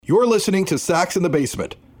You're listening to Sox in the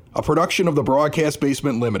Basement, a production of the Broadcast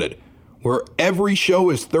Basement Limited, where every show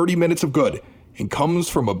is 30 minutes of good and comes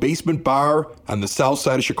from a basement bar on the south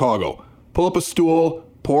side of Chicago. Pull up a stool,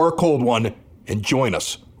 pour a cold one, and join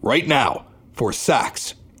us right now for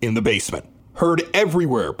Sox in the Basement. Heard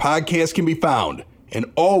everywhere podcasts can be found, and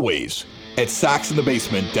always at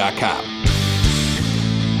soxinthebasement.com.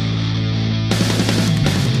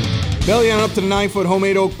 Belly on up to the 9-foot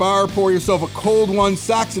homemade oak bar. Pour yourself a cold one.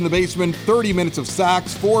 Sox in the Basement. 30 minutes of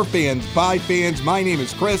Sox for fans, by fans. My name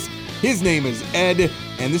is Chris. His name is Ed.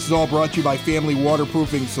 And this is all brought to you by Family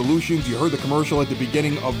Waterproofing Solutions. You heard the commercial at the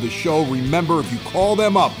beginning of the show. Remember, if you call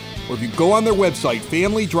them up or if you go on their website,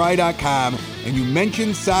 familydry.com, and you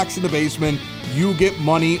mention Sox in the Basement, you get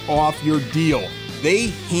money off your deal. They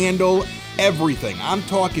handle everything. I'm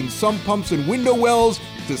talking sump pumps and window wells,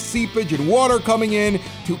 to seepage and water coming in,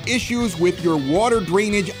 to issues with your water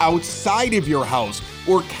drainage outside of your house,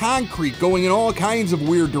 or concrete going in all kinds of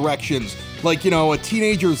weird directions, like, a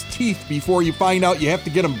teenager's teeth before you find out you have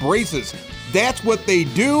to get them braces. That's what they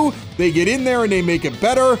do. They get in there and they make it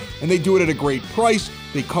better, and they do it at a great price.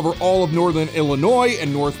 They cover all of northern Illinois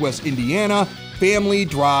and northwest Indiana.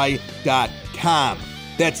 FamilyDry.com.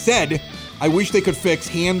 That said, I wish they could fix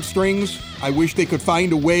hamstrings. I wish they could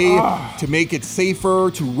find a way to make it safer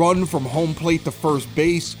to run from home plate to first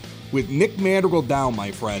base. With Nick Madrigal down, my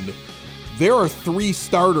friend, there are 3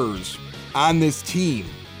 starters on this team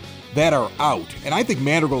that are out. And I think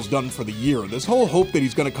Madrigal's done for the year. This whole hope that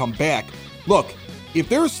he's going to come back. Look, if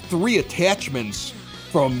there's 3 attachments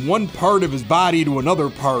from one part of his body to another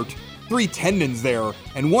part, 3 tendons there,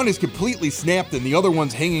 and one is completely snapped and the other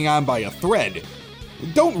one's hanging on by a thread,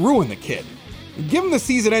 don't ruin the kid. Give him the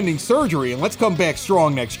season-ending surgery and let's come back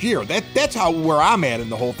strong next year. That's where I'm at in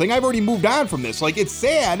the whole thing. I've already moved on from this. It's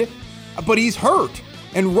sad, but he's hurt.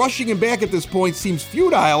 And rushing him back at this point seems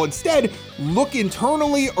futile. Instead, look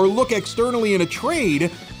internally or look externally in a trade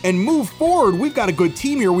and move forward. We've got a good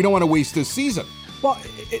team here. We don't want to waste this season. Well,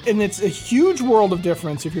 and it's a huge world of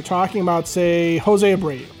difference if you're talking about, say, Jose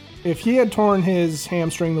Abreu. If he had torn his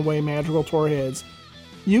hamstring the way Madrigal tore his,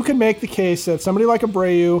 you could make the case that somebody like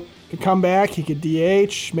Abreu could come back, he could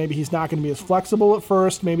DH, maybe he's not going to be as flexible at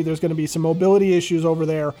first, maybe there's going to be some mobility issues over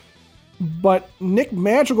there. But Nick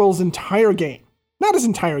Madrigal's entire game, not his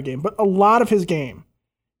entire game, but a lot of his game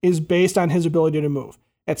is based on his ability to move.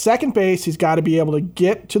 At second base, he's got to be able to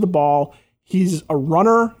get to the ball. He's a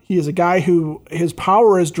runner. He is a guy who his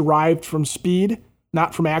power is derived from speed,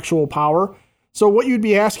 not from actual power. So what you'd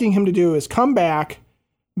be asking him to do is come back,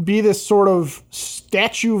 be this sort of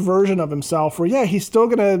statue version of himself where, yeah, he's still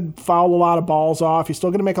going to foul a lot of balls off. He's still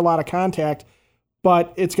going to make a lot of contact,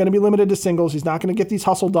 but it's going to be limited to singles. He's not going to get these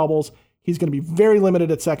hustle doubles. He's going to be very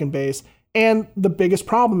limited at second base. And the biggest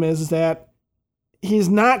problem is that he's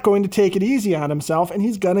not going to take it easy on himself, and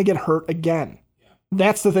he's going to get hurt again. Yeah.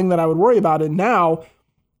 That's the thing that I would worry about. And now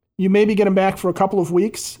you maybe get him back for a couple of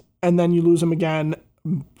weeks, and then you lose him again,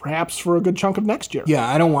 perhaps for a good chunk of next year. Yeah,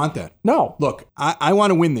 I don't want that. No. Look, I want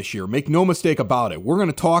to win this year. Make no mistake about it. We're going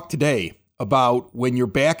to talk today about when your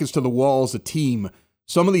back is to the wall as a team,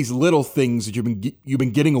 some of these little things that you've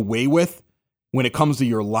been getting away with when it comes to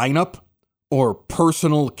your lineup or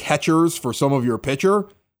personal catchers for some of your pitcher.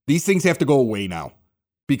 These things have to go away now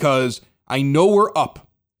because I know we're up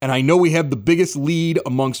and I know we have the biggest lead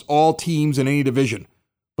amongst all teams in any division,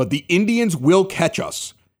 but the Indians will catch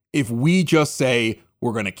us if we just say,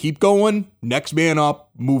 we're going to keep going, next man up,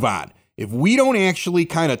 move on. If we don't actually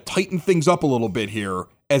kind of tighten things up a little bit here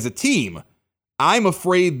as a team, I'm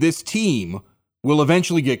afraid this team will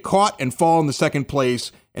eventually get caught and fall in the second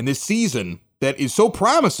place, and this season that is so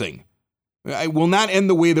promising will not end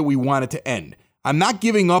the way that we want it to end. I'm not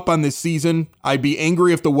giving up on this season. I'd be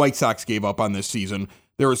angry if the White Sox gave up on this season.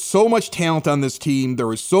 There is so much talent on this team.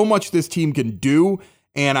 There is so much this team can do.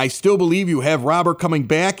 And I still believe you have Robert coming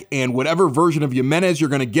back and whatever version of Jimenez you're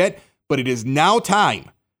going to get. But it is now time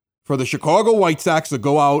for the Chicago White Sox to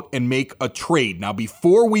go out and make a trade. Now,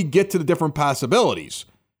 before we get to the different possibilities,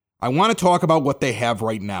 I want to talk about what they have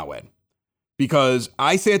right now, Ed. Because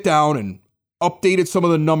I sat down and updated some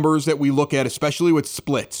of the numbers that we look at, especially with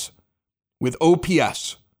splits, with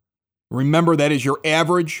OPS. Remember, that is your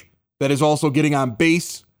average. That is also getting on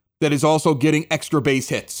base. That is also getting extra base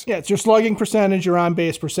hits. Yeah, it's your slugging percentage, your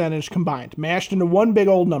on-base percentage combined, mashed into one big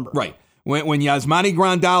old number. Right. When Yasmani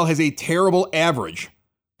Grandal has a terrible average,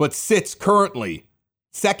 but sits currently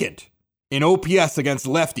second in OPS against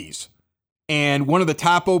lefties, and one of the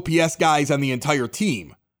top OPS guys on the entire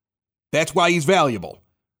team, that's why he's valuable.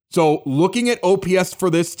 So looking at OPS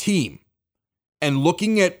for this team, and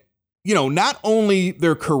looking at not only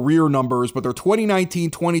their career numbers, but their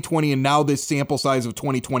 2019, 2020, and now this sample size of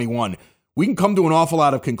 2021, we can come to an awful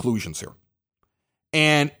lot of conclusions here.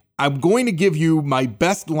 And I'm going to give you my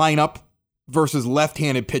best lineup versus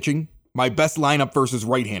left-handed pitching, my best lineup versus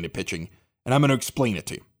right-handed pitching, and I'm going to explain it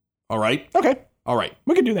to you. All right? Okay. All right.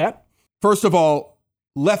 We can do that. First of all,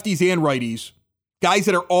 lefties and righties, guys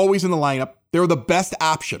that are always in the lineup, they're the best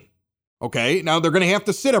option. Okay? Now, they're going to have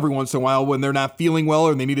to sit every once in a while when they're not feeling well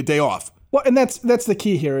or they need a day off. Well, and that's the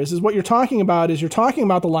key here is what you're talking about is you're talking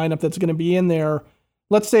about the lineup that's going to be in there.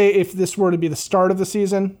 Let's say if this were to be the start of the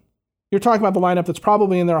season, you're talking about the lineup that's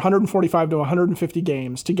probably in there 145 to 150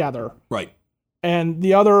 games together. Right. And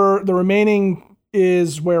the remaining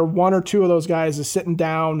is where one or two of those guys is sitting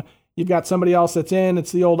down. You've got somebody else that's in.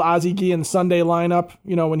 It's the old Ozzie Guillen Sunday lineup,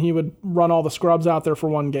 when he would run all the scrubs out there for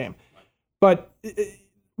one game. But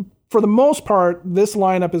for the most part, this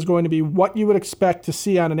lineup is going to be what you would expect to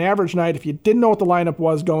see on an average night. If you didn't know what the lineup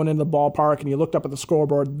was going into the ballpark and you looked up at the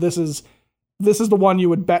scoreboard, this is the one you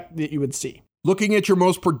would bet that you would see. Looking at your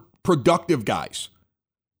most productive guys.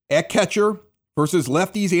 At catcher versus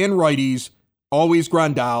lefties and righties, always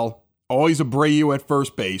Grandal, always Abreu at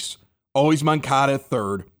first base, always Moncada at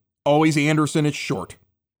third, always Anderson at short,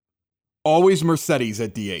 always Mercedes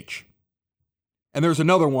at DH. And there's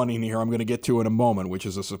another one in here I'm going to get to in a moment, which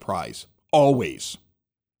is a surprise. Always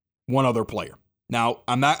one other player. Now,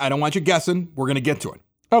 I don't want you guessing. We're going to get to it.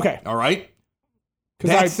 Okay. All right?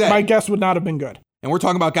 Because my guess would not have been good. And we're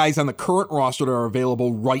talking about guys on the current roster that are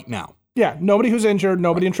available right now. Yeah, nobody who's injured,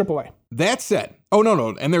 nobody in AAA. That said,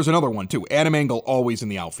 no, and there's another one too. Adam Engel always in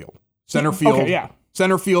the outfield. Center field. Okay, yeah.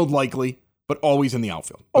 Center field likely, but always in the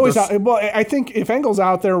outfield. Always out. Well, I think if Engel's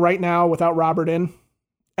out there right now without Robert in,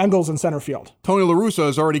 Engel's in center field. Tony La Russa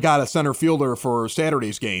has already got a center fielder for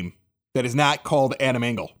Saturday's game that is not called Adam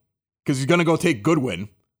Engel because he's going to go take Goodwin,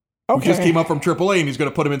 who just came up from AAA, and he's going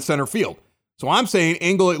to put him in center field. So I'm saying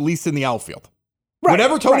Engel at least in the outfield. Right,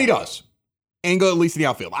 whatever Tony does, Engel at least in the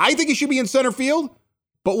outfield. I think he should be in center field,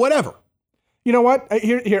 but whatever. You know what?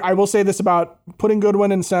 Here, I will say this about putting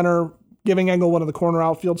Goodwin in center, giving Engel one of the corner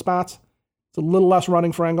outfield spots. It's a little less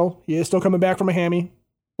running for Engel. He is still coming back from a hammy.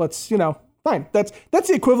 Fine. That's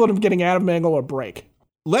the equivalent of getting Adam Engel a break.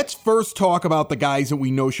 Let's first talk about the guys that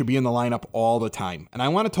we know should be in the lineup all the time. And I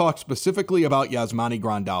want to talk specifically about Yasmani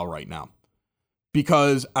Grandal right now.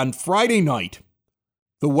 Because on Friday night,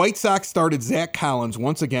 the White Sox started Zach Collins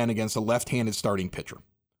once again against a left-handed starting pitcher.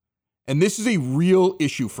 And this is a real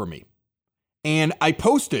issue for me. And I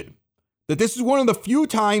posted that this is one of the few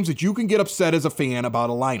times that you can get upset as a fan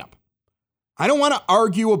about a lineup. I don't want to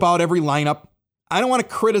argue about every lineup. I don't want to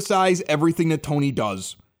criticize everything that Tony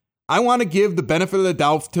does. I want to give the benefit of the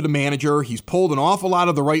doubt to the manager. He's pulled an awful lot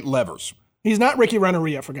of the right levers. He's not Ricky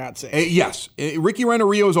Renteria, for God's sake. Yes. Ricky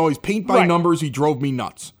Renteria is always paint by numbers. He drove me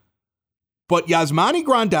nuts. But Yasmani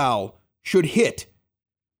Grandal should hit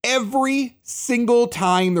every single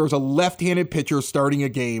time there's a left-handed pitcher starting a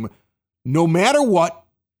game, no matter what,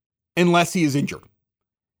 unless he is injured.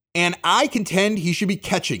 And I contend he should be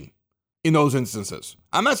catching in those instances.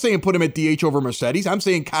 I'm not saying put him at DH over Mercedes. I'm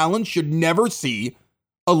saying Collins should never see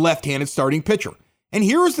a left-handed starting pitcher. And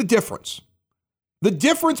here is the difference. The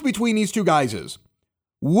difference between these two guys is,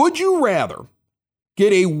 would you rather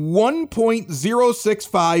get a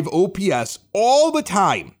 1.065 OPS all the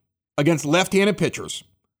time against left-handed pitchers,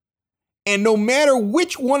 and no matter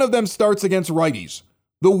which one of them starts against righties,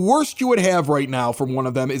 the worst you would have right now from one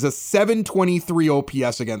of them is a 723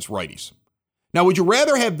 OPS against righties? Now, would you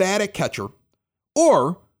rather have that at catcher,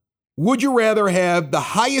 or would you rather have the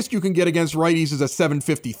highest you can get against righties is a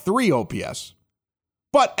 753 OPS?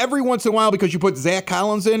 But every once in a while, because you put Zach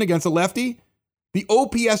Collins in against a lefty, the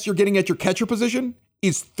OPS you're getting at your catcher position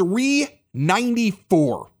is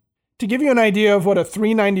 394. To give you an idea of what a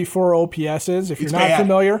 394 OPS is, if you're not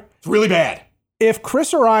familiar. It's really bad. If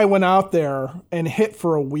Chris or I went out there and hit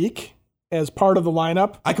for a week as part of the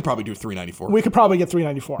lineup, I could probably do 394. We could probably get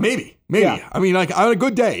 394. Maybe. Yeah. I mean, like on a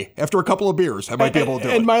good day, after a couple of beers, I might be able to do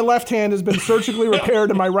it. And my left hand has been surgically repaired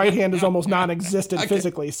and my right hand is almost non-existent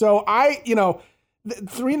physically. So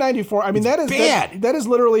 394, I mean, that is bad. That is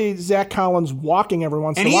literally Zach Collins walking every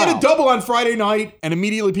once in a while. And he had a double on Friday night, and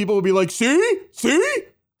immediately people would be like, see?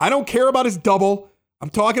 I don't care about his double. I'm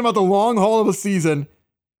talking about the long haul of the season.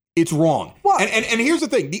 It's wrong. Well, and here's the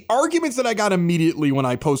thing. The arguments that I got immediately when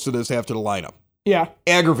I posted this after the lineup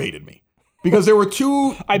aggravated me. Because there were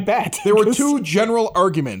two... I bet. There were two general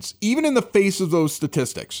arguments, even in the face of those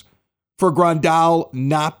statistics, for Grandal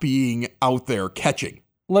not being out there catching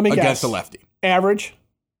against a lefty. Average?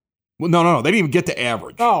 Well, no. They didn't even get to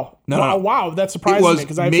average. Oh, no. Wow. That surprised me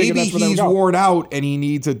because I figured that's where they would go. Maybe he's worn out and he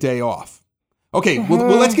needs a day off. Okay,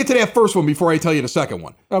 well, let's get to that first one before I tell you the second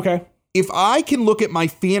one. Okay. If I can look at my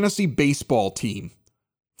fantasy baseball team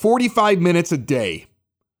 45 minutes a day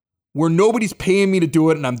where nobody's paying me to do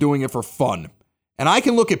it and I'm doing it for fun, and I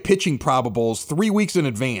can look at pitching probables 3 weeks in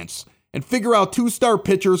advance and figure out 2-star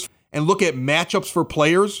pitchers and look at matchups for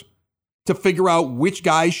players to figure out which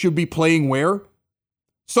guys should be playing where,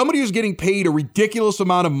 somebody who's getting paid a ridiculous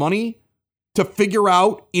amount of money to figure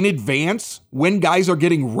out in advance when guys are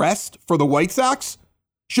getting rest for the White Sox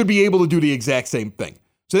should be able to do the exact same thing.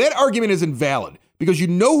 So that argument is invalid because you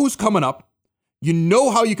know who's coming up. You know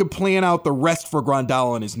how you can plan out the rest for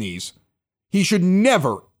Grandal on his knees. He should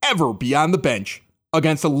never, ever be on the bench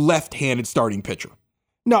against a left-handed starting pitcher.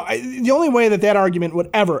 No, the only way that argument would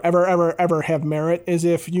ever have merit is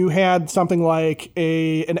if you had something like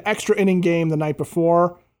an extra inning game the night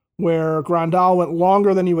before where Grandal went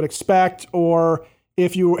longer than you would expect, or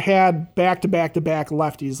if you had back-to-back-to-back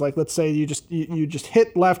lefties. Like, let's say you just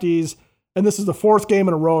hit lefties, and this is the 4th game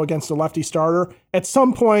in a row against a lefty starter. At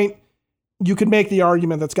some point, you could make the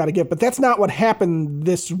argument that's got to give, but that's not what happened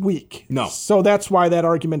this week. No. So that's why that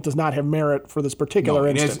argument does not have merit for this particular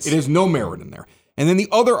instance. It has no merit in there. And then the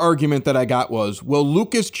other argument that I got was, well,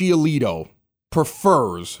 Lucas Giolito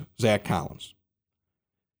prefers Zach Collins.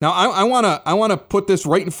 Now, I want to put this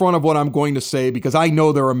right in front of what I'm going to say because I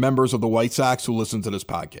know there are members of the White Sox who listen to this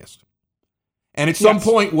podcast. And at some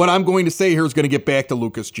point, what I'm going to say here is going to get back to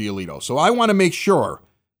Lucas Giolito. So I want to make sure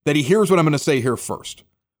that he hears what I'm going to say here first.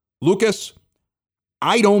 Lucas,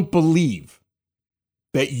 I don't believe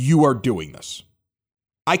that you are doing this.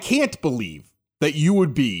 I can't believe that you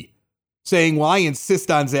would be saying, well, I insist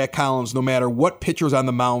on Zach Collins no matter what pitcher's on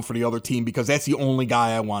the mound for the other team because that's the only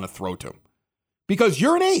guy I want to throw to. Because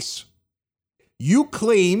you're an ace. You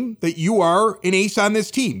claim that you are an ace on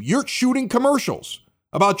this team. You're shooting commercials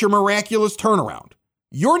about your miraculous turnaround.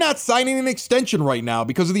 You're not signing an extension right now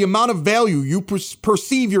because of the amount of value you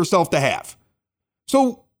perceive yourself to have.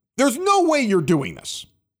 So there's no way you're doing this.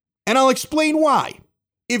 And I'll explain why.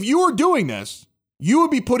 If you were doing this, you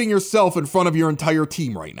would be putting yourself in front of your entire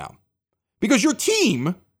team right now. Because your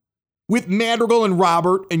team, with Madrigal and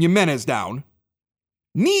Robert and Jimenez down,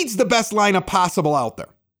 needs the best lineup possible out there.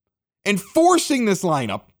 And forcing this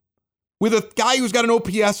lineup with a guy who's got an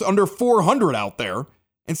OPS under 400 out there,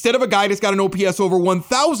 instead of a guy that's got an OPS over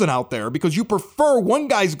 1,000 out there, because you prefer one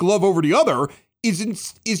guy's glove over the other,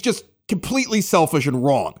 is just completely selfish and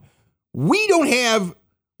wrong. We don't have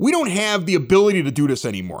the ability to do this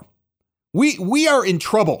anymore. We are in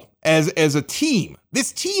trouble as a team.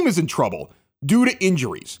 This team is in trouble due to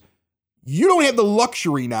injuries. You don't have the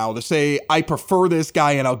luxury now to say, I prefer this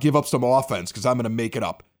guy and I'll give up some offense because I'm going to make it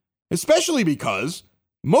up. Especially because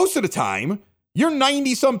most of the time, you're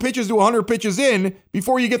 90-some pitches to 100 pitches in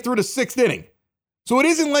before you get through the 6th inning. So it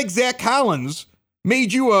isn't like Zach Collins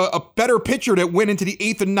made you a better pitcher that went into the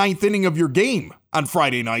 8th and 9th inning of your game on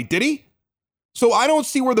Friday night, did he? So I don't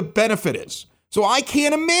see where the benefit is. So I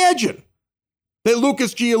can't imagine that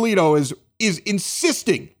Lucas Giolito is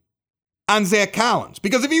insisting on Zach Collins.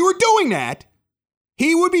 Because if he were doing that,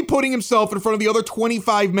 he would be putting himself in front of the other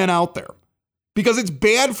 25 men out there. Because it's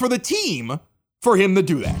bad for the team for him to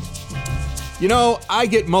do that. You know, I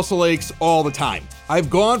get muscle aches all the time. I've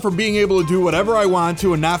gone from being able to do whatever I want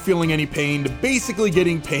to and not feeling any pain to basically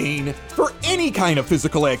getting pain for any kind of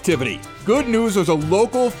physical activity. Good news, there's a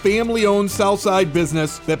local family-owned Southside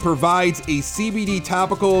business that provides a CBD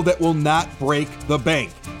topical that will not break the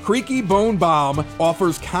bank. Creaky Bone Balm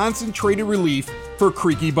offers concentrated relief for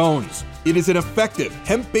creaky bones. It is an effective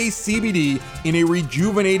hemp-based CBD in a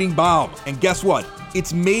rejuvenating balm. And guess what?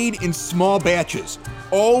 It's made in small batches,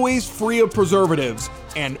 always free of preservatives,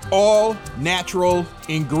 and all natural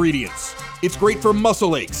ingredients. It's great for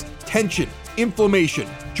muscle aches, tension, inflammation,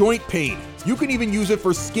 joint pain. You can even use it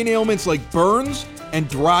for skin ailments like burns and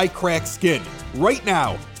dry, cracked skin. Right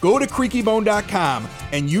now, go to creakybone.com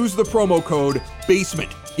and use the promo code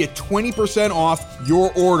BASEMENT. Get 20% off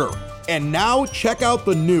your order. And now check out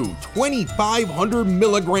the new 2,500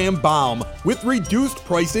 milligram balm with reduced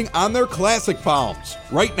pricing on their classic balms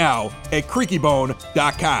right now at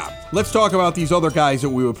creakybone.com. Let's talk about these other guys that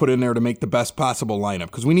we would put in there to make the best possible lineup,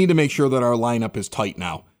 because we need to make sure that our lineup is tight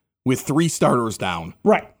now. With 3 starters down,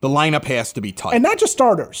 right? The lineup has to be tight. And not just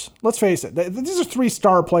starters. Let's face it. These are 3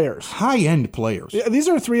 star players. High-end players. Yeah, these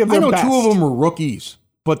are 3 of their best. I know 2 of them were rookies,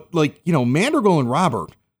 but Madrigal and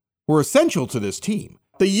Robert were essential to this team.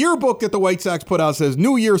 The yearbook that the White Sox put out says,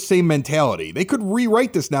 New Year, same mentality. They could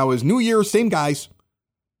rewrite this now as New Year, same guys.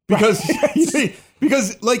 because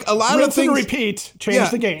because like a lot Rinse of things and repeat,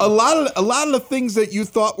 change the game. A lot of the things that you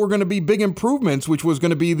thought were going to be big improvements, which was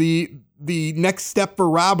going to be the next step for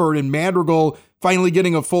Robert and Madrigal finally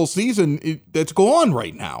getting a full season, that's gone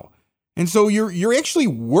right now. And so you're actually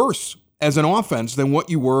worse as an offense than what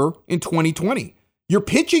you were in 2020. Your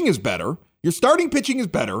pitching is better. Your starting pitching is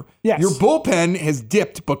better. Yes. Your bullpen has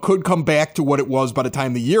dipped, but could come back to what it was by the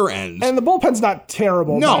time the year ends. And the bullpen's not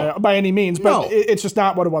terrible by any means, but it's just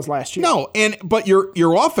not what it was last year. No, but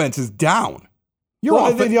your offense is down.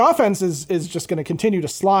 The offense is just going to continue to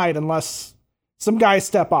slide unless some guys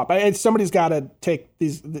step up. Somebody's got to take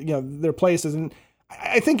these their places, and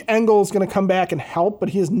I think Engel's going to come back and help, but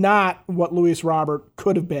he is not what Luis Robert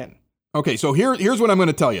could have been. Okay, so here's what I'm going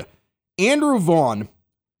to tell you. Andrew Vaughn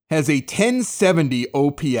has a 1070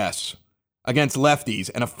 OPS against lefties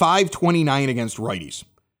and a 529 against righties.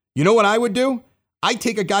 You know what I would do? I'd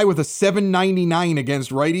take a guy with a 799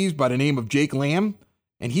 against righties by the name of Jake Lamb,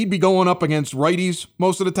 and he'd be going up against righties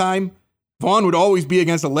most of the time. Vaughn would always be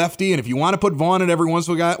against a lefty, and if you want to put Vaughn in every once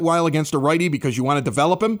in a while against a righty because you want to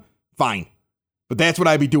develop him, fine. But that's what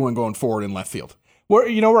I'd be doing going forward in left field. What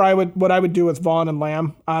I would do with Vaughn and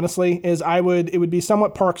Lamb, honestly, is it would be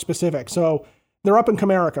somewhat park specific. So they're up in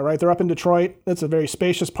Comerica, right? They're up in Detroit. That's a very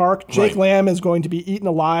spacious park. Jake Lamb is going to be eaten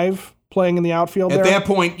alive playing in the outfield there. At that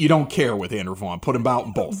point, you don't care with Andrew Vaughn. Put him out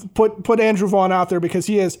in both. Put Andrew Vaughn out there because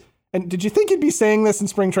he is. And did you think he'd be saying this in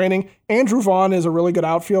spring training? Andrew Vaughn is a really good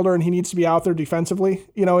outfielder, and he needs to be out there defensively,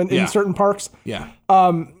 in certain parks. Yeah.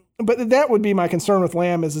 But that would be my concern with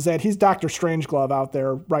Lamb is that he's Dr. Strangeglove out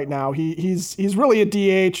there right now. He's really a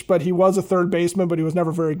DH, but he was a third baseman, but he was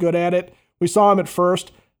never very good at it. We saw him at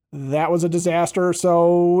first. That was a disaster.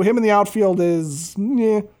 So him in the outfield is,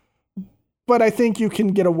 but I think you can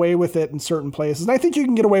get away with it in certain places. And I think you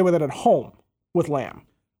can get away with it at home with Lamb.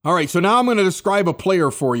 All right, so now I'm going to describe a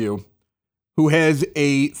player for you who has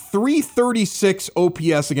a 336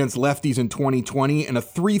 OPS against lefties in 2020 and a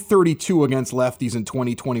 332 against lefties in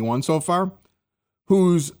 2021 so far,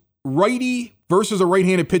 whose righty versus a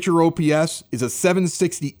right-handed pitcher OPS is a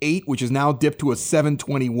 768, which is now dipped to a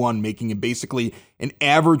 721, making him basically an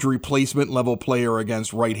average replacement level player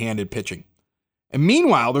against right-handed pitching. And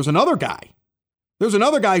meanwhile, there's another guy. There's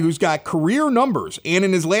another guy who's got career numbers, and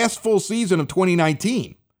in his last full season of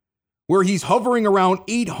 2019, where he's hovering around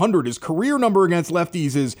 800. His career number against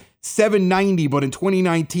lefties is 790, but in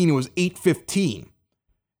 2019 it was 815.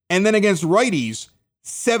 And then against righties,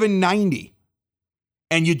 790.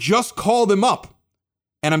 And you just called him up.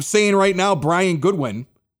 And I'm saying right now, Brian Goodwin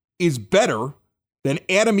is better than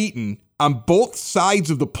Adam Eaton on both sides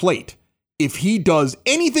of the plate if he does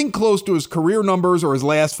anything close to his career numbers or his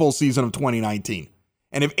last full season of 2019.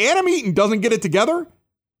 And if Adam Eaton doesn't get it together,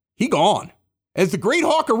 he gone. As the great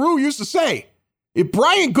Hawkaroo used to say, if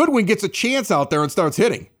Brian Goodwin gets a chance out there and starts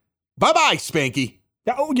hitting, bye-bye, Spanky.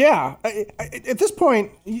 Oh, yeah. At this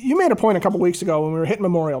point, you made a point a couple weeks ago when we were hitting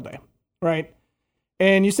Memorial Day, right?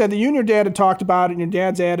 And you said that you and your dad had talked about it, and your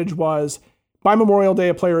dad's adage was, by Memorial Day,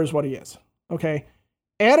 a player is what he is. Okay?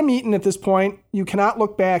 Adam Eaton, at this point, you cannot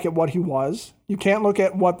look back at what he was. You can't look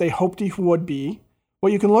at what they hoped he would be.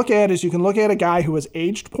 What you can look at is a guy who has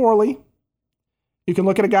aged poorly. You can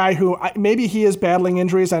look at a guy who, maybe he is battling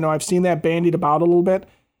injuries. I know I've seen that bandied about a little bit.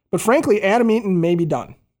 But frankly, Adam Eaton may be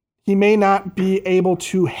done. He may not be able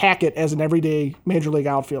to hack it as an everyday Major League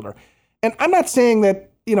outfielder. And I'm not saying that,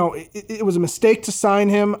 it was a mistake to sign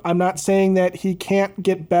him. I'm not saying that he can't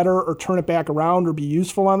get better or turn it back around or be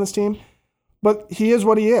useful on this team. But he is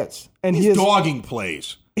what he is. And he's dogging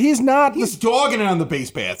plays. He's not. He's dogging it on the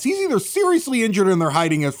base paths. He's either seriously injured and they're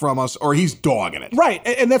hiding it from us, or he's dogging it. Right.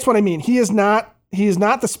 And that's what I mean. He is not the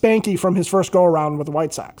Spanky from his first go-around with the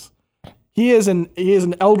White Sox. He is an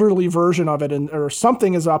elderly version of it, or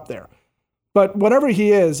something is up there. But whatever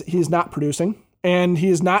he is, he's not producing, and he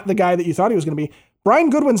is not the guy that you thought he was going to be.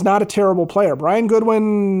 Brian Goodwin's not a terrible player. Brian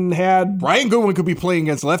Goodwin could be playing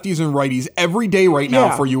against lefties and righties every day right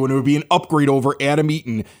now for you, and it would be an upgrade over Adam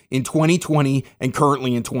Eaton in 2020 and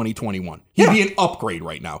currently in 2021. He'd be an upgrade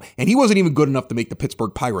right now. And he wasn't even good enough to make the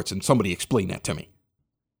Pittsburgh Pirates, and somebody explain that to me.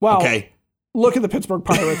 Well, okay. Look at the Pittsburgh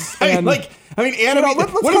Pirates. Adam Eaton. What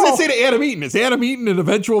does that say to Adam Eaton? Is Adam Eaton an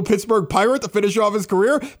eventual Pittsburgh Pirate to finish off his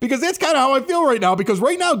career? Because that's kind of how I feel right now. Because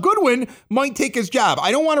right now, Goodwin might take his job.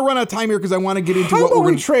 I don't want to run out of time here because I want to get into what we're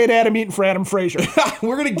going to trade Adam Eaton for Adam Frazier.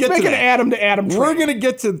 We're going to get to that. Adam to Adam trade. We're going to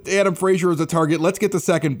get to Adam Frazier as a target. Let's get to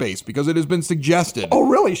second base because it has been suggested. Oh,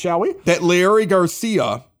 really? Shall we? That Larry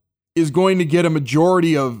Garcia is going to get a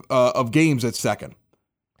majority of games at second.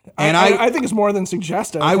 And I think it's more than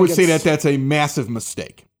suggested. I would say that that's a massive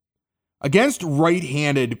mistake. Against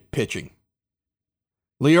right-handed pitching,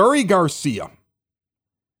 Leury Garcia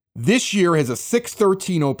this year has a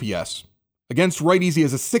 613 OPS. Against righties, he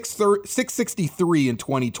has a 663 in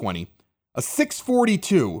 2020, a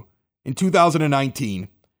 642 in 2019,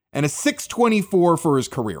 and a 624 for his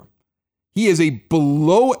career. He is a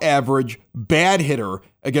below average bad hitter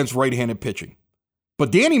against right-handed pitching.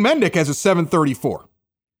 But Danny Mendick has a 734.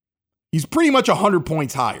 He's pretty much 100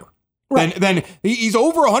 points higher. Right. He's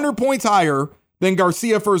over 100 points higher than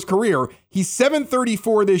Garcia for his career. He's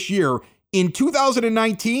 734 this year. In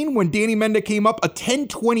 2019, when Danny Mendick came up, a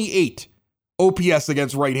 1028 OPS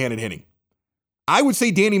against right-handed hitting. I would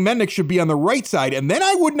say Danny Mendick should be on the right side, and then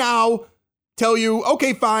I would now tell you,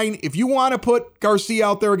 okay, fine, if you want to put Garcia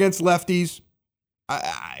out there against lefties,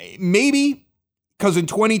 maybe, because in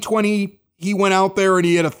 2020, he went out there and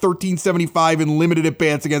he had a 1375 in limited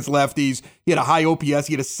at-bats against lefties. He had a high OPS.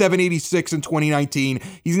 He had a 786 in 2019.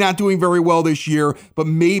 He's not doing very well this year, but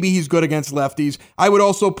maybe he's good against lefties. I would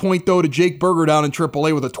also point, though, to Jake Burger down in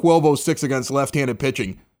AAA with a 1206 against left-handed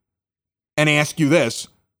pitching and ask you this.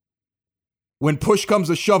 When push comes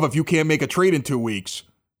to shove, if you can't make a trade in 2 weeks,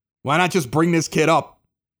 why not just bring this kid up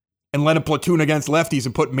and let him platoon against lefties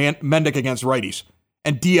and put Mendick against righties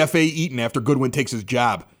and DFA Eaton after Goodwin takes his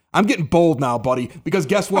job? I'm getting bold now, buddy, because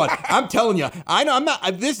guess what? I'm telling you, I'm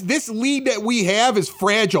not. This lead that we have is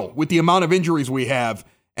fragile with the amount of injuries we have,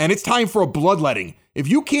 and it's time for a bloodletting. If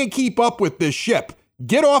you can't keep up with this ship,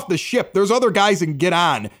 get off the ship. There's other guys that can get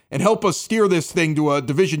on and help us steer this thing to a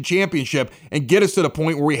division championship and get us to the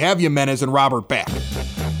point where we have Jimenez and Robert back.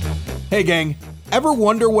 Hey, gang, ever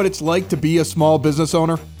wonder what it's like to be a small business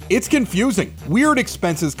owner? It's confusing. Weird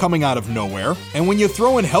expenses coming out of nowhere, and when you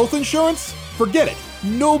throw in health insurance, forget it.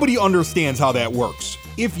 Nobody understands how that works.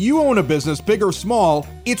 If you own a business, big or small,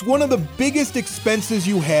 it's one of the biggest expenses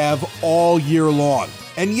you have all year long.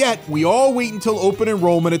 And yet, we all wait until open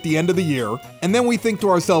enrollment at the end of the year, and then we think to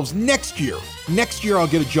ourselves, next year I'll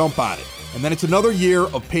get a jump on it. And then it's another year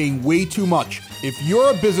of paying way too much. If you're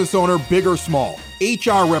a business owner, big or small,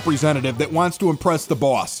 HR representative that wants to impress the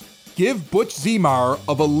boss, give Butch Zemar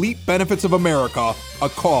of Elite Benefits of America a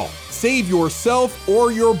call. Save yourself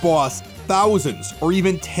or your boss thousands or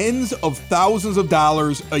even tens of thousands of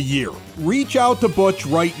dollars a year. Reach out to Butch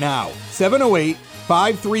right now,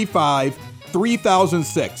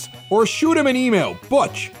 708-535-3006, or shoot him an email,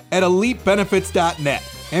 butch@elitebenefits.net.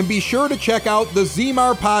 And be sure to check out the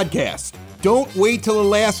Zemar podcast. Don't wait till the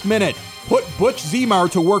last minute. Put Butch Zemar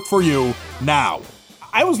to work for you now.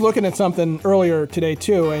 I was looking at something earlier today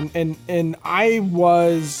too, and I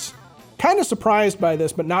was kind of surprised by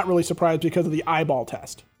this, but not really surprised because of the eyeball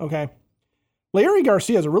test. Okay. Leury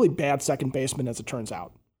Garcia is a really bad second baseman, as it turns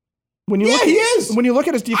out. He is. When you look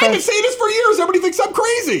at his defense, I've been saying this for years. Everybody thinks I'm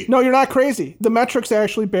crazy. No, you're not crazy. The metrics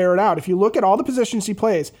actually bear it out. If you look at all the positions he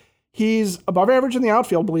plays, he's above average in the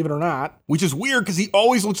outfield, believe it or not. Which is weird because he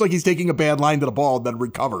always looks like he's taking a bad line to the ball that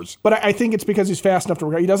recovers. But I think it's because he's fast enough to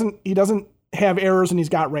recover. He doesn't have errors and he's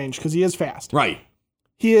got range because he is fast. Right.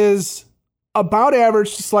 He is about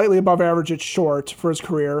average to slightly above average at short for his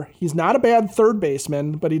career. He's not a bad third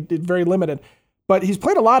baseman, but he did very limited. But he's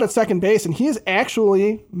played a lot at second base, and he is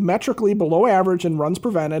actually metrically below average in runs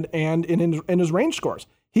prevented and in his range scores.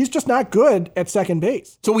 He's just not good at second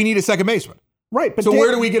base. So we need a second baseman. Right. But so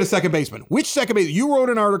where do we get a second baseman? Which second baseman? You wrote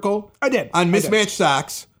an article. I did. On Mismatch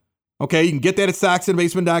Socks. Okay, you can get that at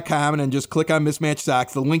socksinthebasement.com and then just click on Mismatch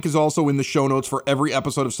Socks. The link is also in the show notes for every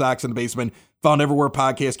episode of Socks in the Basement, found everywhere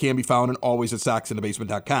podcasts can be found and always at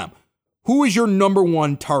socksinthebasement.com. Who is your number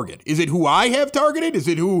one target? Is it who I have targeted? Is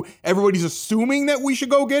it who everybody's assuming that we should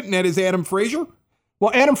go get, and that is Adam Frazier?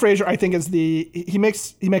 Well, Adam Frazier, I think, he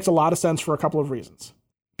makes a lot of sense for a couple of reasons.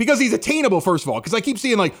 Because he's attainable, first of all. Because I keep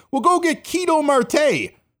seeing well, go get Keto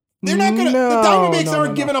Marte. They're not going to, the Diamondbacks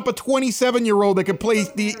aren't giving up a 27-year-old that can play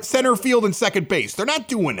the center field and second base. They're not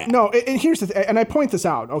doing that. No, and here's the thing, and I point this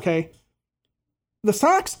out, okay? The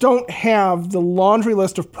Sox don't have the laundry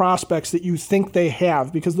list of prospects that you think they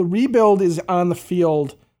have because the rebuild is on the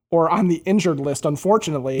field or on the injured list,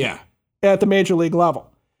 unfortunately, at the major league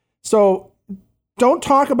level. So don't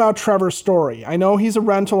talk about Trevor Story. I know he's a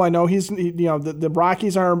rental. I know the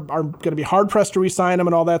Rockies are going to be hard-pressed to re-sign him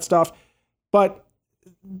and all that stuff. But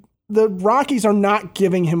the Rockies are not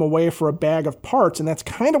giving him away for a bag of parts, and that's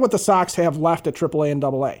kind of what the Sox have left at AAA and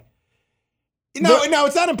AA. No,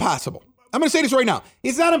 it's not impossible. I'm going to say this right now.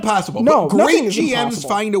 It's not impossible. No, but great GMs impossible.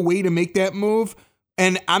 Find a way to make that move.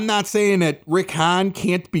 And I'm not saying that Rick Hahn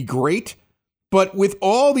can't be great, but with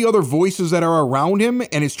all the other voices that are around him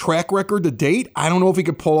and his track record to date, I don't know if he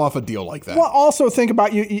could pull off a deal like that. Well, also think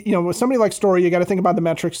about with somebody like Story, you got to think about the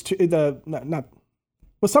metrics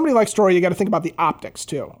with somebody like Story, you got to think about the optics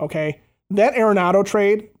too. Okay, that Arenado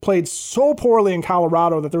trade played so poorly in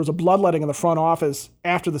Colorado that there was a bloodletting in the front office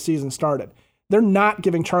after the season started. They're not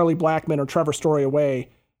giving Charlie Blackmon or Trevor Story away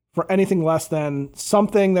for anything less than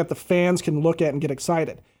something that the fans can look at and get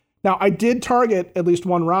excited. Now, I did target at least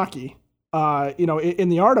one Rocky, in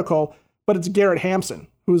the article, but it's Garrett Hampson,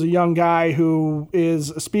 who's a young guy who is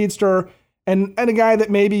a speedster and a guy that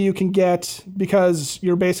maybe you can get because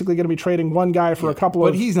you're basically going to be trading one guy for a couple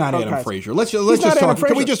of. But he's not Adam guys. Frazier. Let's just talk.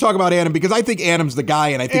 Can we just talk about Adam? Because I think Adam's the guy,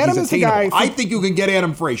 and I think he's attainable. I think you can get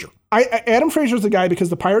Adam Frazier. Adam Frazier's the guy because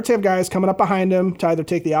the Pirates have guys coming up behind him to either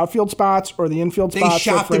take the outfield spots or the infield spots. They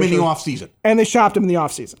shopped him in the offseason. And they shopped him in the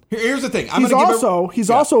offseason. Here's the thing. He's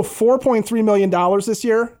also $4.3 million this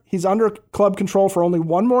year. He's under club control for only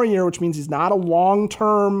one more year, which means he's not a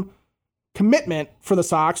long-term commitment for the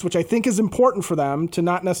Sox, which I think is important for them to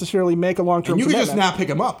not necessarily make a long-term commitment. And you can just not pick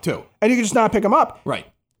him up, too. And you can just not pick him up. Right.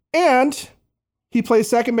 And he plays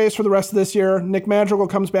second base for the rest of this year. Nick Madrigal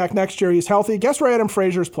comes back next year. He's healthy. Guess where Adam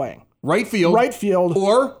Frazier's playing? Right field.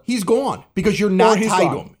 Or he's gone because you're not tied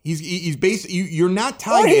to him. He's basically you're not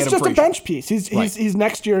tied to Adam Frazier. Or he's just a bench piece. He's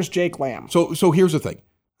next year's Jake Lamb. So here's the thing.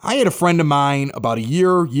 I had a friend of mine about a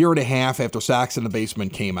year and a half after Sox in the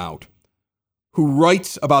Basement came out who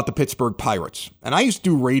writes about the Pittsburgh Pirates. And I used to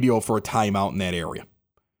do radio for a time out in that area.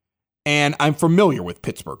 And I'm familiar with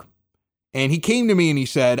Pittsburgh. And he came to me and he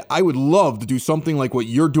said, I would love to do something like what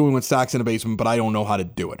you're doing with Sox in the Basement, but I don't know how to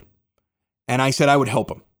do it. And I said I would help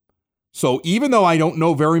him. So even though I don't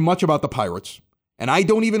know very much about the Pirates, and I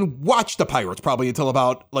don't even watch the Pirates probably until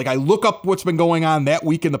about, I look up what's been going on that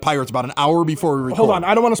week in the Pirates about an hour before we record. Hold on,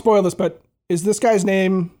 I don't want to spoil this, but is this guy's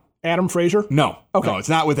name Adam Frazier? No. Okay. No, it's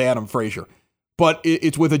not with Adam Frazier. But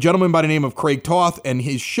it's with a gentleman by the name of Craig Toth, and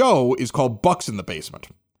his show is called Bucks in the Basement.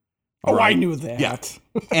 All right. I knew that. Yeah.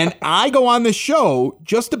 And I go on this show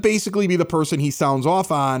just to basically be the person he sounds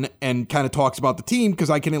off on and kind of talks about the team because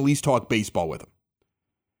I can at least talk baseball with him.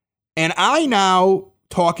 And I now,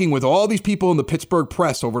 talking with all these people in the Pittsburgh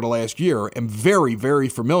press over the last year, am very, very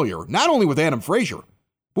familiar, not only with Adam Frazier,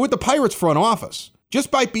 but with the Pirates front office, just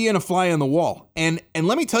by being a fly on the wall. And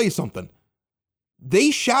let me tell you something. They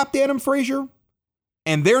shopped Adam Frazier,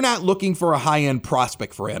 and they're not looking for a high-end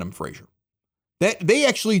prospect for Adam Frazier. They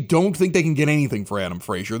actually don't think they can get anything for Adam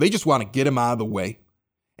Frazier. They just want to get him out of the way.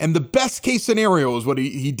 And the best case scenario is what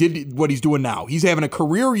he did, what he's doing now. He's having a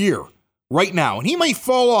career year right now, and he might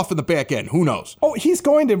fall off in the back end. Who knows? Oh, he's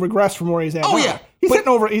going to regress from where he's at. Oh, now. yeah. He's hitting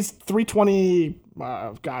over, he's 320,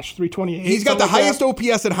 328. He's got the highest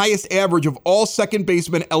OPS and highest average of all second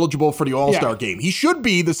basemen eligible for the All-Star game. He should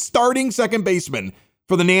be the starting second baseman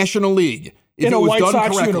for the National League. In a White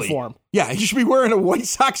Sox uniform. Yeah, he should be wearing a White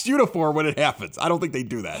Sox uniform when it happens. I don't think they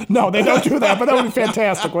do that. No, they don't do that, but that would be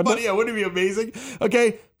fantastic, wouldn't it? Yeah, wouldn't it be amazing?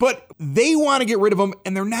 Okay, but they want to get rid of him,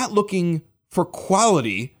 and they're not looking for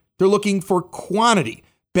quality. They're looking for quantity.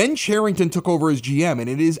 Ben Cherington took over as GM, and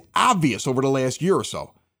it is obvious over the last year or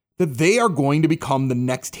so that they are going to become the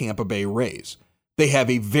next Tampa Bay Rays. They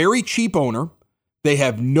have a very cheap owner. They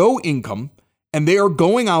have no income. And they are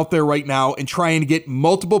going out there right now and trying to get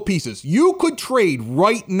multiple pieces. You could trade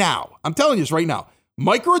right now, I'm telling you this right now,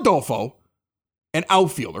 Mike Rodolfo, an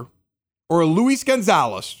outfielder, or a Luis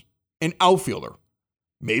Gonzalez, an outfielder.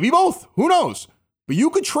 Maybe both. Who knows? But you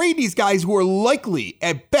could trade these guys who are likely,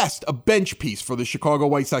 at best, a bench piece for the Chicago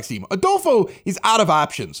White Sox team. Adolfo is out of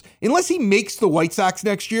options. Unless he makes the White Sox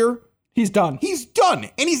next year, he's done. He's done.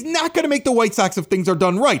 And he's not going to make the White Sox if things are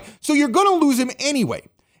done right. So you're going to lose him anyway.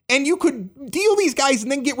 And you could deal these guys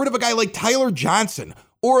and then get rid of a guy like Tyler Johnson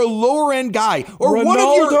or a lower end guy or Ronaldo one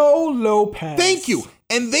of your Lopez. Thank you.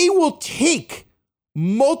 And they will take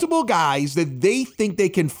multiple guys that they think they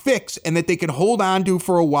can fix and that they can hold on to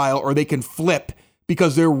for a while or they can flip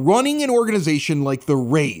because they're running an organization like the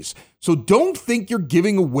Rays. So don't think you're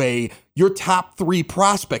giving away your top 3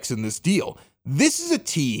 prospects in this deal. This is a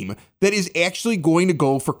team that is actually going to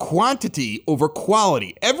go for quantity over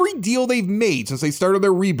quality. Every deal they've made since they started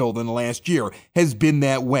their rebuild in the last year has been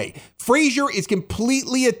that way. Frazier is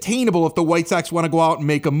completely attainable if the White Sox want to go out and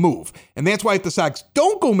make a move. And that's why if the Sox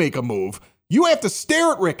don't go make a move, you have to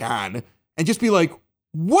stare at Rick Hahn and just be like,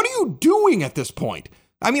 what are you doing at this point?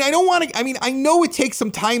 I know it takes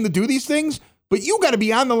some time to do these things, but you got to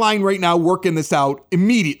be on the line right now working this out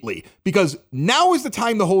immediately because now is the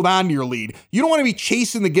time to hold on to your lead. You don't want to be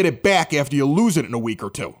chasing to get it back after you lose it in a week or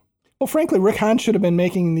two. Well, frankly, Rick Hahn should have been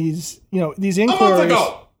making these inquiries.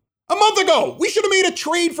 A month ago. We should have made a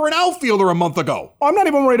trade for an outfielder a month ago. I'm not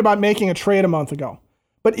even worried about making a trade a month ago.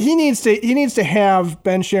 But he needs to have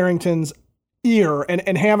Ben Cherington's ear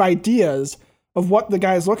and have ideas of what the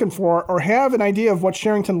guy's looking for or have an idea of what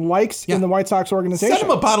Cherington likes in the White Sox organization. Send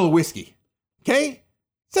him a bottle of whiskey. Okay?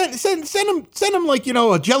 Send him like,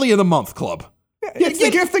 a jelly of the month club. It's the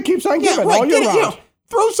gift that keeps on giving right, all year round.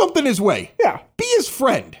 Throw something his way. Yeah. Be his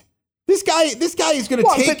friend. This guy is going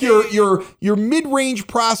to take your mid-range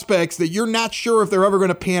prospects that you're not sure if they're ever going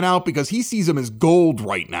to pan out because he sees them as gold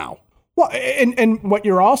right now. Well, and what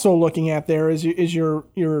you're also looking at there is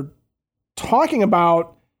you're talking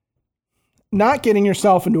about not getting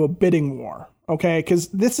yourself into a bidding war, okay? Because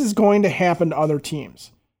this is going to happen to other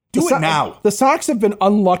teams. Do it now. The Sox have been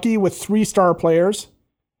unlucky with 3-star players,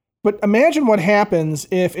 but imagine what happens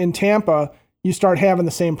if in Tampa you start having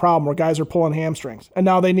the same problem where guys are pulling hamstrings, and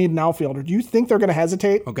now they need an outfielder. Do you think they're going to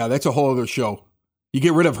hesitate? Oh, God, that's a whole other show. You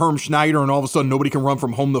get rid of Herm Schneider, and all of a sudden nobody can run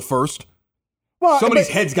from home to first. Well, somebody's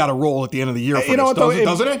head's got to roll at the end of the year for this,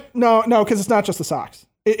 doesn't it? No, because it's not just the Sox.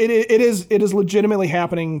 It is legitimately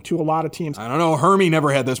happening to a lot of teams. I don't know. Hermie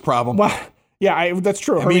never had this problem. Well, yeah, that's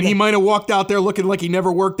true. I mean, he might have walked out there looking like he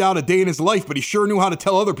never worked out a day in his life, but he sure knew how to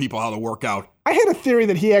tell other people how to work out. I had a theory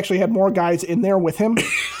that he actually had more guys in there with him.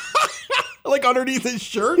 Like underneath his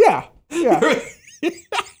shirt? Yeah.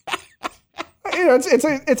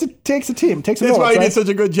 It takes a team. It takes a That's village, why he right? did such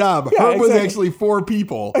a good job. Yeah, Herm was exactly. actually 4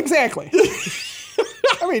 people. Exactly.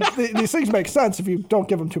 I mean, these things make sense if you don't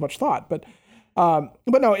give them too much thought. But no,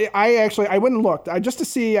 I went and looked. I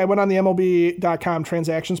went on the MLB.com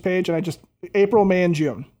transactions page, and I just, April, May, and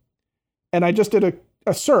June. And I just did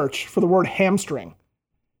a search for the word hamstring.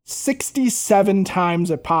 67 times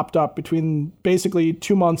it popped up between basically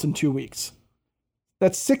 2 months and 2 weeks.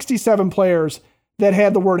 That's 67 players that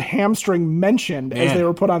had the word hamstring mentioned as they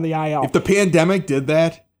were put on the IL. If the pandemic did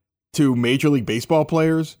that to Major League Baseball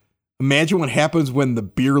players, imagine what happens when the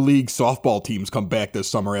beer league softball teams come back this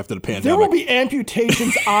summer after the pandemic. There will be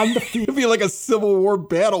amputations on the field. It'll be like a Civil War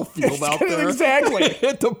battlefield out there. Exactly.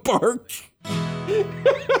 At the park.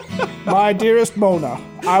 My dearest Mona,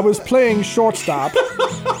 I was playing shortstop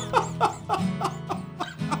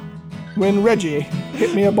when Reggie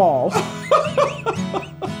hit me a ball.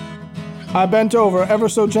 I bent over ever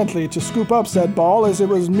so gently to scoop up said ball as it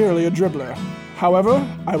was merely a dribbler. However,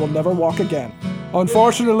 I will never walk again.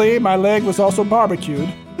 Unfortunately, my leg was also barbecued,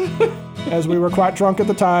 as we were quite drunk at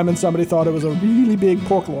the time and somebody thought it was a really big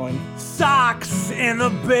pork loin. Sox in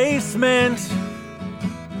the basement.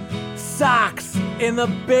 Sox in the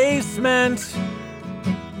basement.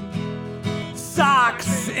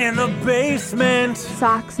 Sox in the basement.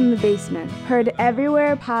 Sox in the Basement. Heard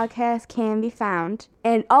everywhere podcasts can be found,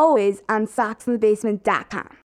 and always on soxinthebasement.com.